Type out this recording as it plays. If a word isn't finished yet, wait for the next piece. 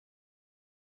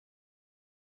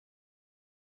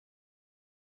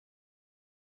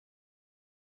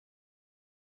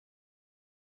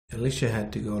Alicia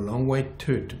had to go a long way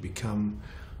too to become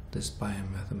this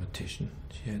biomathematician.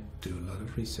 She had to do a lot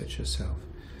of research herself.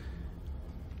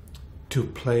 To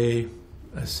play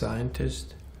a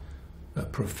scientist, a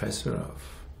professor of,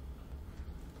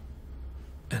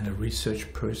 and a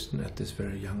research person at this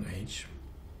very young age.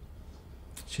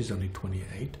 She's only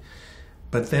 28.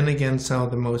 But then again, some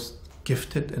of the most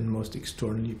gifted and most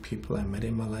extraordinary people I met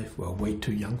in my life were way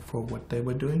too young for what they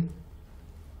were doing.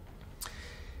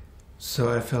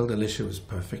 So I felt Alicia was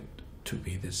perfect to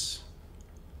be this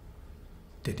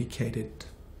dedicated,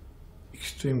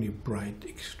 extremely bright,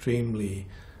 extremely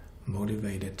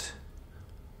motivated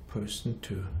person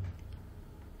to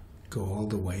go all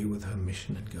the way with her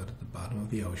mission and go to the bottom of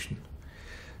the ocean.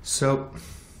 So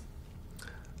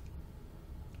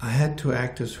I had two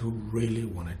actors who really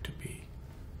wanted to be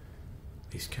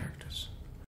these characters.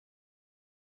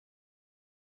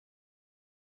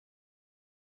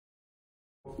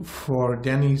 For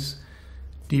Danny's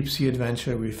deep sea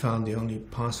adventure, we found the only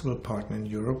possible partner in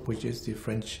Europe, which is the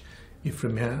French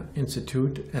Inmersión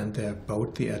Institute and their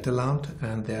boat, the Atalante,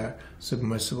 and their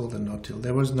submersible, the Nautil.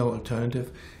 There was no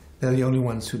alternative. They're the only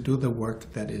ones who do the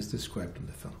work that is described in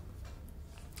the film.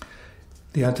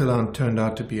 The Atalante turned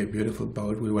out to be a beautiful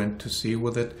boat. We went to sea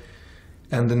with it.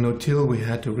 And the Nautil we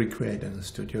had to recreate in the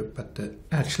studio. But the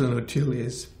actual Nautil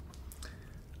is,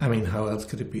 I mean, how else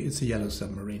could it be? It's a yellow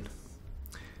submarine.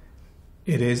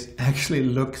 It is, actually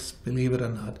looks, believe it or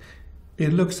not,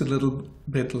 it looks a little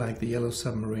bit like the yellow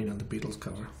submarine on the Beatles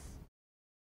cover.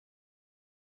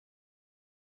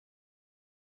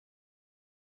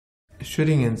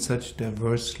 Shooting in such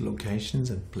diverse locations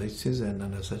and places and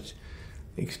under such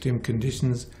extreme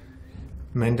conditions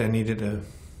meant I needed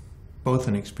both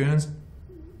an experienced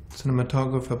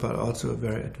cinematographer but also a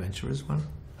very adventurous one.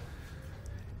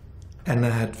 And I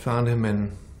had found him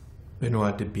in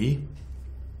Benoit Debie,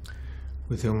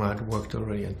 with whom I had worked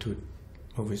already on 2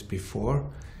 movies before,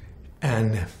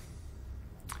 and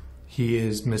he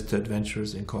is Mr.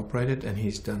 Adventurers Incorporated, and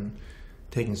he's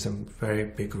taken some very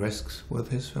big risks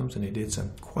with his films, and he did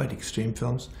some quite extreme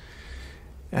films.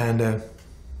 And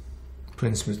for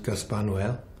instance, Gaspar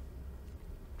Noé.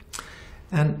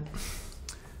 And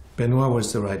Benoit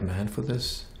was the right man for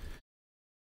this.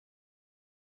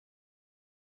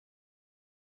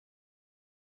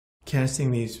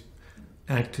 Casting these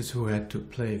actors who had to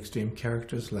play extreme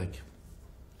characters, like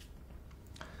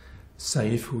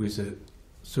Saif, who is a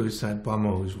suicide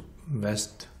bomber whose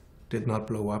vest did not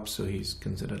blow up, so he's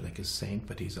considered like a saint,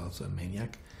 but he's also a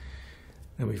maniac.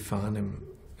 And we found him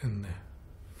in the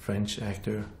French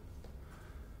actor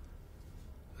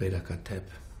Reda Kateb.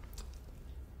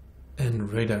 And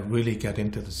Reda really got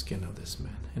into the skin of this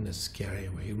man in a scary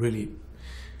way. He really,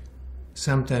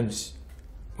 sometimes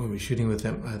when we were shooting with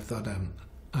him, I thought,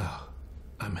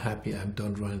 I'm happy I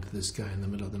don't run into this guy in the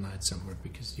middle of the night somewhere,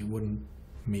 because you wouldn't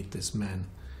meet this man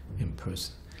in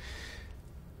person.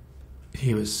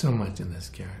 He was so much in this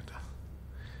character.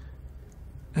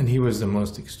 And he was the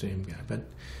most extreme guy. But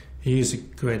he is a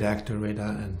great actor, Reda,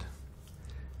 and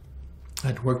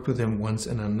I'd worked with him once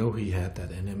and I knew he had that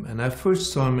in him. And I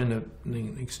first saw him in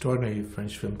an extraordinary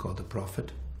French film called The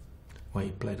Prophet, where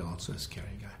he played also a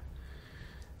scary guy.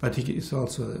 But he is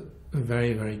also a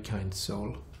very, very kind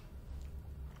soul.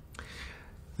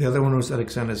 The other one was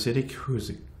Alexander Siddig, who is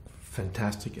a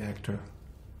fantastic actor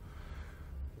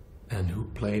and who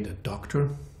played a doctor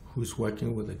who's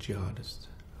working with a jihadist,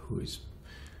 who is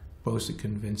both a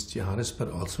convinced jihadist but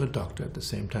also a doctor at the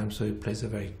same time, so he plays a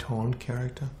very torn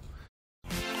character.